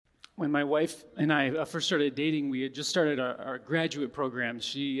When my wife and I first started dating, we had just started our graduate program.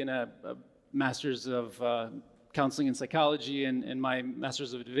 She in a master's of counseling and psychology, and my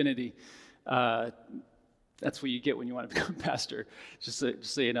master's of divinity. That's what you get when you want to become a pastor, just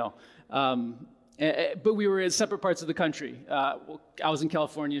so you know. But we were in separate parts of the country. I was in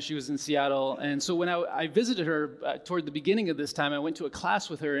California, she was in Seattle, and so when I visited her toward the beginning of this time, I went to a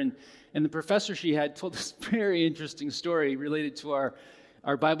class with her, and the professor she had told this very interesting story related to our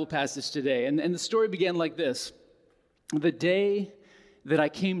Bible passage today. And the story began like this. The day that I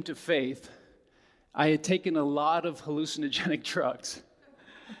came to faith, I had taken a lot of hallucinogenic drugs.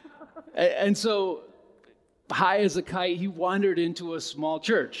 And so, high as a kite, he wandered into a small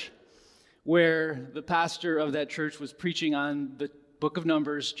church where the pastor of that church was preaching on the book of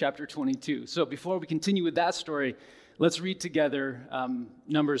Numbers, chapter 22. So before we continue with that story, let's read together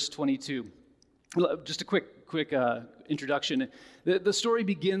Numbers 22. Just a quick introduction. The story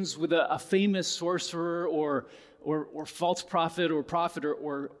begins with a famous sorcerer or false prophet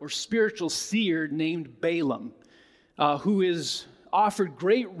or spiritual seer named Balaam, who is offered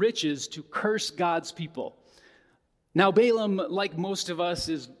great riches to curse God's people. Now, Balaam, like most of us,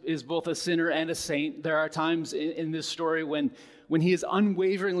 is both a sinner and a saint. There are times in this story when he is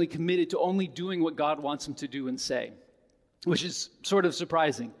unwaveringly committed to only doing what God wants him to do and say, which is sort of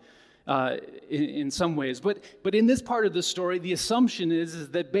surprising in some ways. But in this part of the story, the assumption is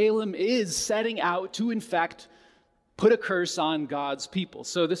that Balaam is setting out to, in fact, put a curse on God's people.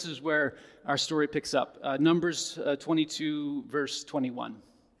 So this is where our story picks up. Numbers 22, verse 21.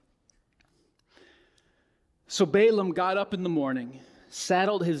 So Balaam got up in the morning,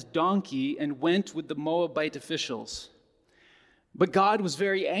 saddled his donkey, and went with the Moabite officials. But God was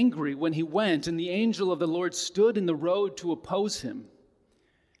very angry when he went, and the angel of the Lord stood in the road to oppose him.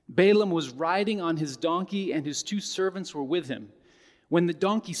 Balaam was riding on his donkey, and his 2 servants were with him. When the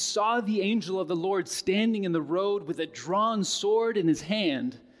donkey saw the angel of the Lord standing in the road with a drawn sword in his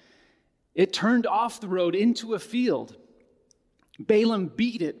hand, it turned off the road into a field. Balaam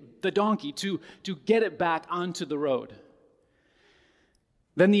beat the donkey to get it back onto the road.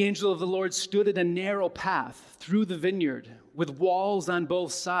 Then the angel of the Lord stood in a narrow path through the vineyard with walls on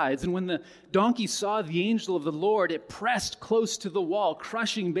both sides. And when the donkey saw the angel of the Lord, it pressed close to the wall,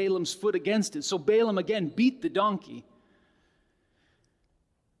 crushing Balaam's foot against it. So Balaam again beat the donkey.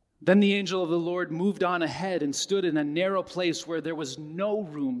 Then the angel of the Lord moved on ahead and stood in a narrow place where there was no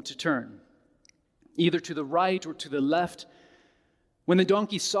room to turn, either to the right or to the left. When the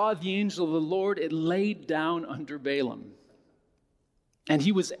donkey saw the angel of the Lord, it laid down under Balaam. And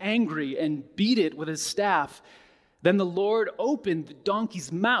he was angry and beat it with his staff. Then the Lord opened the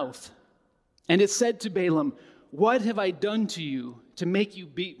donkey's mouth, and it said to Balaam, "What have I done to you to make you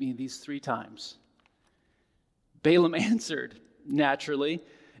beat me these 3 times?" Balaam answered, naturally,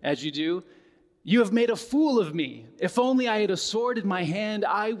 as you do, "You have made a fool of me. If only I had a sword in my hand,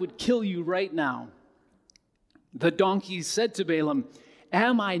 I would kill you right now." The donkey said to Balaam,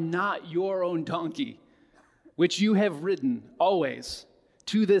 "Am I not your own donkey, which you have ridden always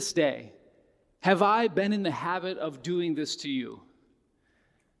to this day? Have I been in the habit of doing this to you?"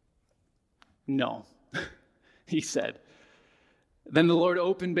 "No," he said. Then the Lord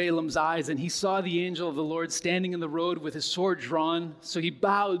opened Balaam's eyes, and he saw the angel of the Lord standing in the road with his sword drawn. So he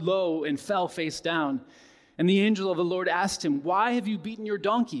bowed low and fell face down. And the angel of the Lord asked him, "Why have you beaten your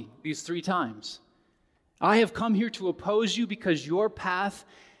donkey these 3 times? I have come here to oppose you because your path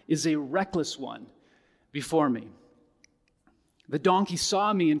is a reckless one before me. The donkey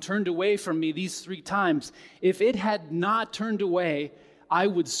saw me and turned away from me these 3 times. If it had not turned away, I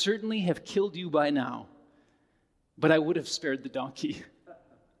would certainly have killed you by now. But I would have spared the donkey."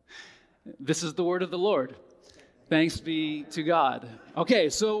 This is the word of the Lord. Thanks be to God. Okay,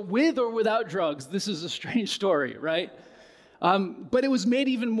 so with or without drugs, this is a strange story, right? But it was made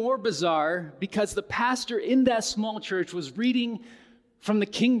even more bizarre because the pastor in that small church was reading from the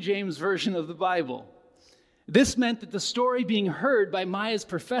King James Version of the Bible. This meant that the story being heard by Maya's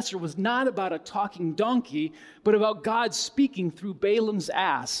professor was not about a talking donkey, but about God speaking through Balaam's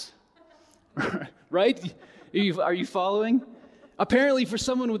ass. Right? Are you following? Apparently, for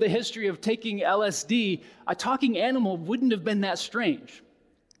someone with a history of taking LSD, a talking animal wouldn't have been that strange.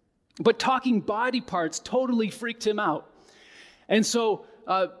 But talking body parts totally freaked him out. And so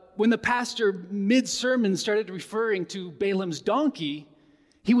when the pastor mid-sermon started referring to Balaam's donkey,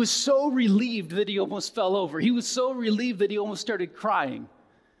 he was so relieved that he almost fell over. He was so relieved that he almost started crying.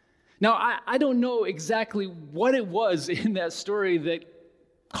 Now, I don't know exactly what it was in that story that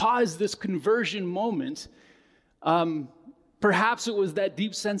caused this conversion moment. Perhaps it was that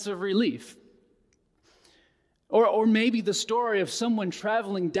deep sense of relief. Or maybe the story of someone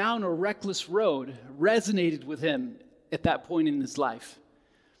traveling down a reckless road resonated with him at that point in his life.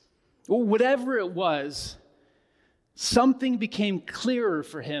 Or whatever it was, something became clearer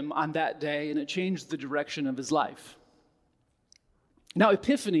for him on that day, and it changed the direction of his life. Now,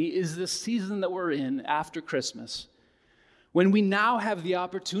 Epiphany is this season that we're in after Christmas, when we now have the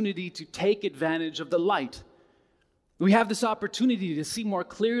opportunity to take advantage of the light. We have this opportunity to see more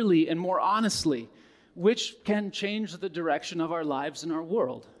clearly and more honestly, which can change the direction of our lives and our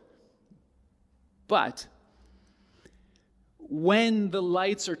world. But when the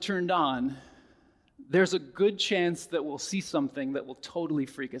lights are turned on, there's a good chance that we'll see something that will totally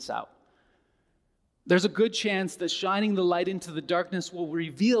freak us out. There's a good chance that shining the light into the darkness will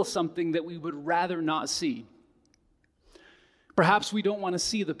reveal something that we would rather not see. Perhaps we don't want to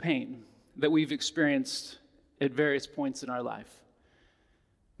see the pain that we've experienced at various points in our life.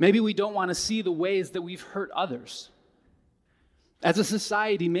 Maybe we don't want to see the ways that we've hurt others. As a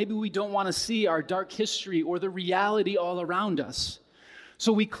society, maybe we don't want to see our dark history or the reality all around us.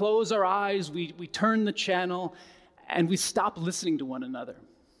 So we close our eyes, we turn the channel, and we stop listening to one another.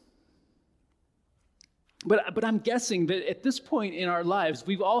 But I'm guessing that at this point in our lives,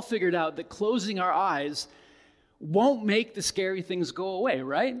 we've all figured out that closing our eyes won't make the scary things go away,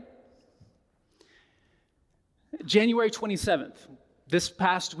 right? January 27th, this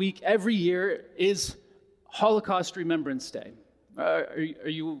past week, every year, is Holocaust Remembrance Day. Are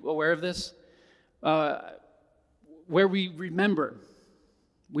you aware of this? Where we remember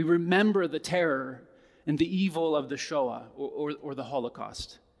the terror and the evil of the Shoah or the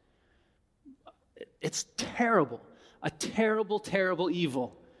Holocaust. It's terrible, a terrible, terrible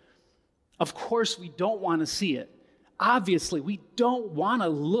evil. Of course, we don't want to see it. Obviously, we don't want to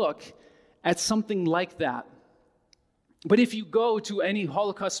look at something like that. But if you go to any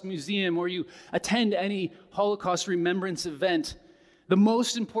Holocaust museum or you attend any Holocaust remembrance event, the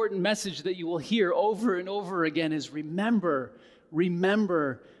most important message that you will hear over and over again is remember,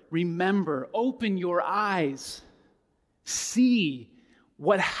 remember, remember. Open your eyes. See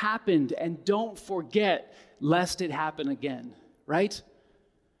what happened and don't forget lest it happen again, right?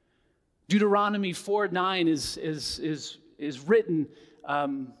 Deuteronomy 4:9 is written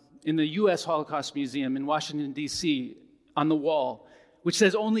in the U.S. Holocaust Museum in Washington, D.C., on the wall, which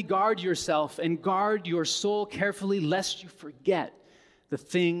says, "Only guard yourself and guard your soul carefully, lest you forget the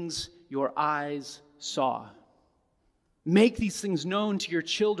things your eyes saw. Make these things known to your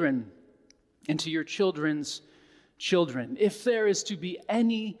children and to your children's children." If there is to be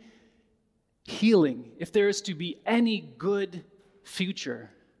any healing, if there is to be any good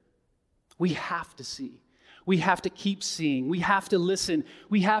future, we have to see. We have to keep seeing. We have to listen.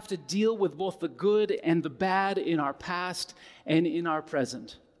 We have to deal with both the good and the bad in our past and in our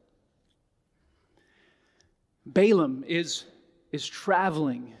present. Balaam is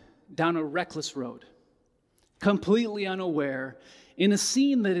traveling down a reckless road, completely unaware, in a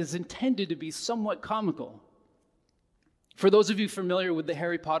scene that is intended to be somewhat comical. For those of you familiar with the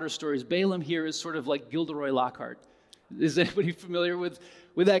Harry Potter stories, Balaam here is sort of like Gilderoy Lockhart. Is anybody familiar with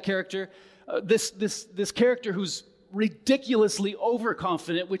that character? This character who's ridiculously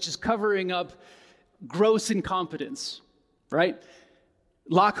overconfident, which is covering up gross incompetence, right?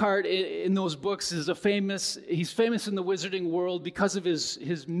 Lockhart in those books is he's famous in the wizarding world because of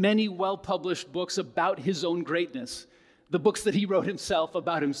his many well-published books about his own greatness, the books that he wrote himself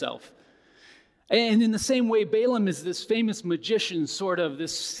about himself. And in the same way, Balaam is this famous magician, sort of,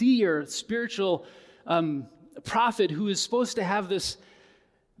 this seer, spiritual prophet who is supposed to have this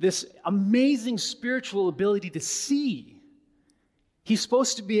amazing spiritual ability to see. He's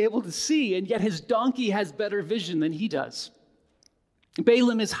supposed to be able to see, and yet his donkey has better vision than he does.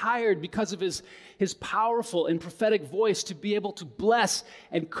 Balaam is hired because of his powerful and prophetic voice to be able to bless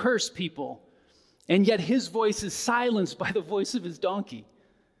and curse people, and yet his voice is silenced by the voice of his donkey.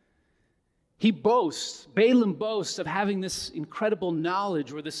 Balaam boasts of having this incredible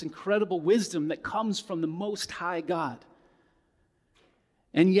knowledge or this incredible wisdom that comes from the Most High God.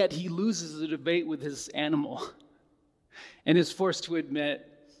 And yet he loses the debate with his animal and is forced to admit,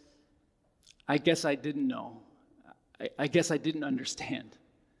 I guess I didn't know. I guess I didn't understand.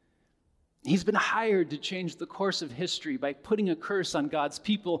 He's been hired to change the course of history by putting a curse on God's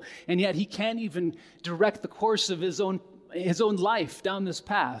people, and yet he can't even direct the course of his own life down this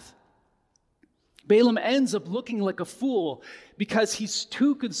path. Balaam ends up looking like a fool because he's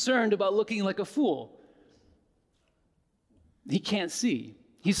too concerned about looking like a fool. He can't see.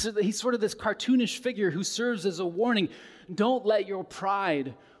 He's sort of this cartoonish figure who serves as a warning. Don't let your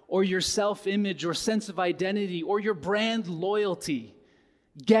pride or your self-image or sense of identity or your brand loyalty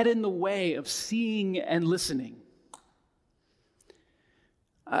get in the way of seeing and listening.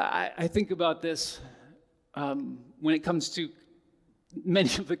 I think about this when it comes to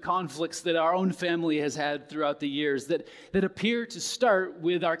many of the conflicts that our own family has had throughout the years that appear to start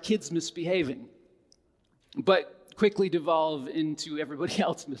with our kids misbehaving, but quickly devolve into everybody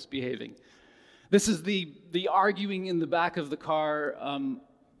else misbehaving. This is the arguing in the back of the car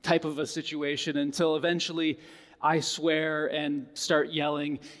type of a situation until eventually I swear and start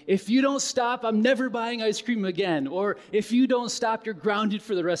yelling, "If you don't stop, I'm never buying ice cream again," or "If you don't stop, you're grounded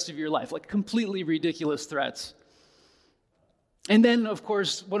for the rest of your life," like completely ridiculous threats. And then, of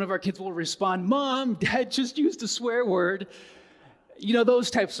course, one of our kids will respond, "Mom, Dad just used a swear word." You know,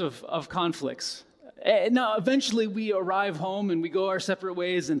 those types of conflicts. And now, eventually, we arrive home and we go our separate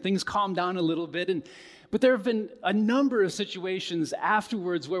ways and things calm down a little bit. But there have been a number of situations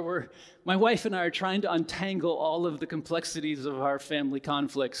afterwards where my wife and I are trying to untangle all of the complexities of our family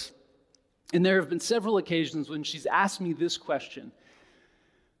conflicts. And there have been several occasions when she's asked me this question: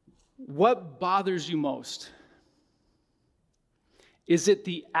 what bothers you most? Is it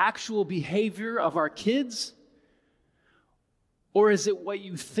the actual behavior of our kids? Or is it what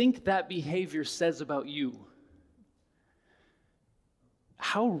you think that behavior says about you?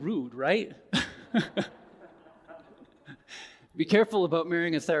 How rude, right? Be careful about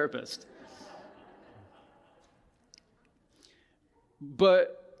marrying a therapist.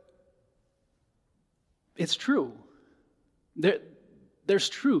 But it's true. There's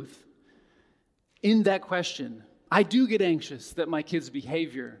truth in that question. I do get anxious that my kids'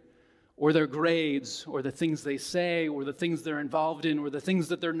 behavior or their grades or the things they say or the things they're involved in or the things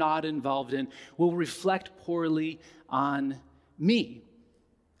that they're not involved in will reflect poorly on me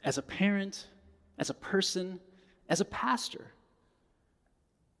as a parent, as a person, as a pastor.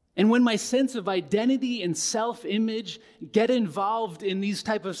 And when my sense of identity and self-image get involved in these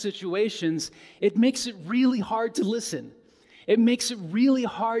type of situations, it makes it really hard to listen. It makes it really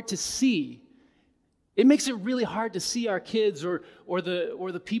hard to see. It makes it really hard to see our kids or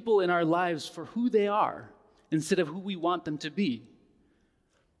the people in our lives for who they are instead of who we want them to be.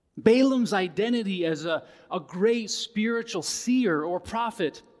 Balaam's identity as a great spiritual seer or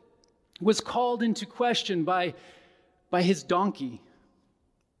prophet was called into question by his donkey,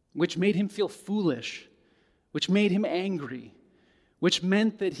 which made him feel foolish, which made him angry, which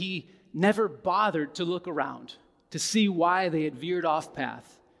meant that he never bothered to look around to see why they had veered off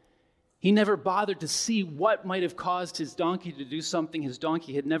path. He never bothered to see what might have caused his donkey to do something his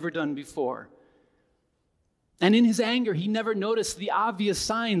donkey had never done before. And in his anger, he never noticed the obvious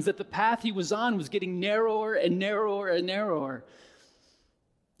signs that the path he was on was getting narrower and narrower and narrower.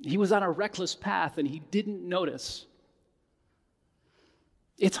 He was on a reckless path and he didn't notice.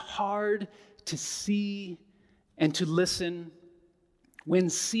 It's hard to see and to listen when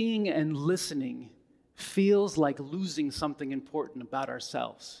seeing and listening feels like losing something important about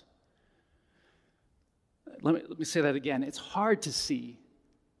ourselves. Let me say that again. It's hard to see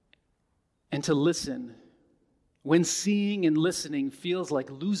and to listen when seeing and listening feels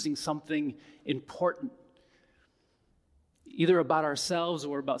like losing something important, either about ourselves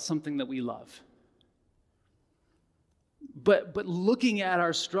or about something that we love. But looking at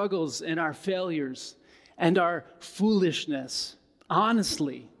our struggles and our failures and our foolishness,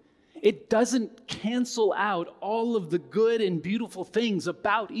 honestly, it doesn't cancel out all of the good and beautiful things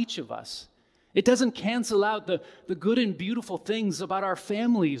about each of us. It doesn't cancel out the good and beautiful things about our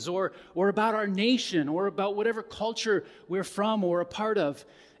families or about our nation or about whatever culture we're from or a part of.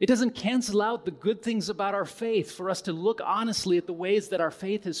 It doesn't cancel out the good things about our faith for us to look honestly at the ways that our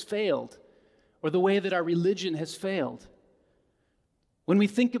faith has failed or the way that our religion has failed. When we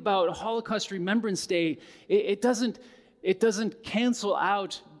think about Holocaust Remembrance Day, it doesn't cancel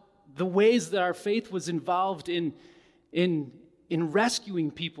out the ways that our faith was involved in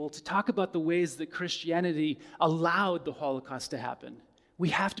rescuing people to talk about the ways that Christianity allowed the Holocaust to happen. We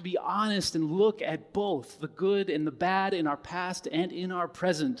have to be honest and look at both the good and the bad in our past and in our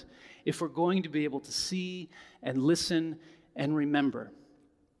present if we're going to be able to see and listen and remember.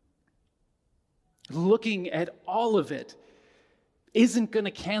 Looking at all of it isn't going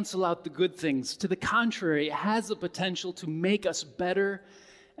to cancel out the good things. To the contrary, it has the potential to make us better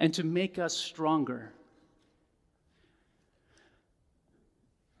and to make us stronger.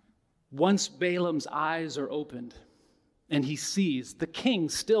 Once Balaam's eyes are opened and he sees, the king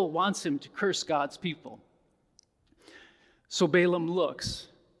still wants him to curse God's people. So Balaam looks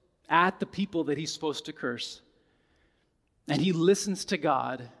at the people that he's supposed to curse, and he listens to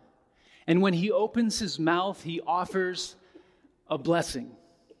God. And when he opens his mouth, he offers a blessing.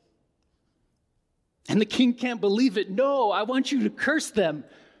 And the king can't believe it. "No, I want you to curse them.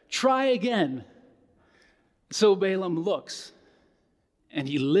 Try again." So Balaam looks, and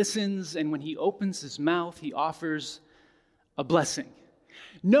he listens, and when he opens his mouth, he offers a blessing.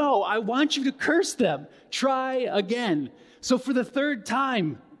 No, I want you to curse them. Try again. So for the third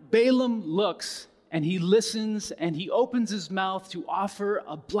time, Balaam looks, and he listens, and he opens his mouth to offer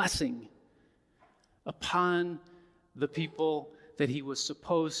a blessing upon the people that he was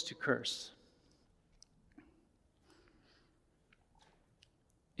supposed to curse.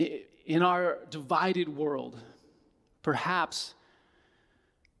 In our divided world, perhaps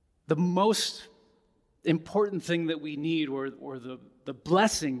the most important thing that we need, or the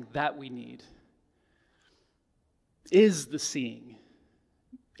blessing that we need, is the seeing,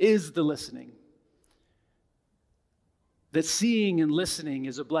 is the listening. That seeing and listening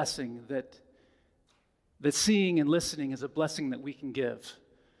is a blessing, that seeing and listening is a blessing that we can give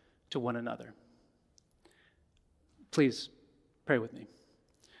to one another. Please pray with me.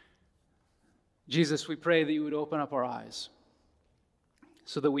 Jesus, we pray that you would open up our eyes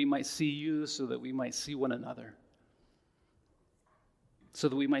so that we might see you, so that we might see one another, so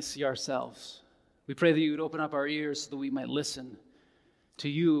that we might see ourselves. We pray that you would open up our ears so that we might listen to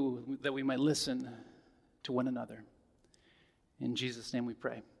you, that we might listen to one another. In Jesus' name we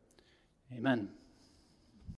pray. Amen.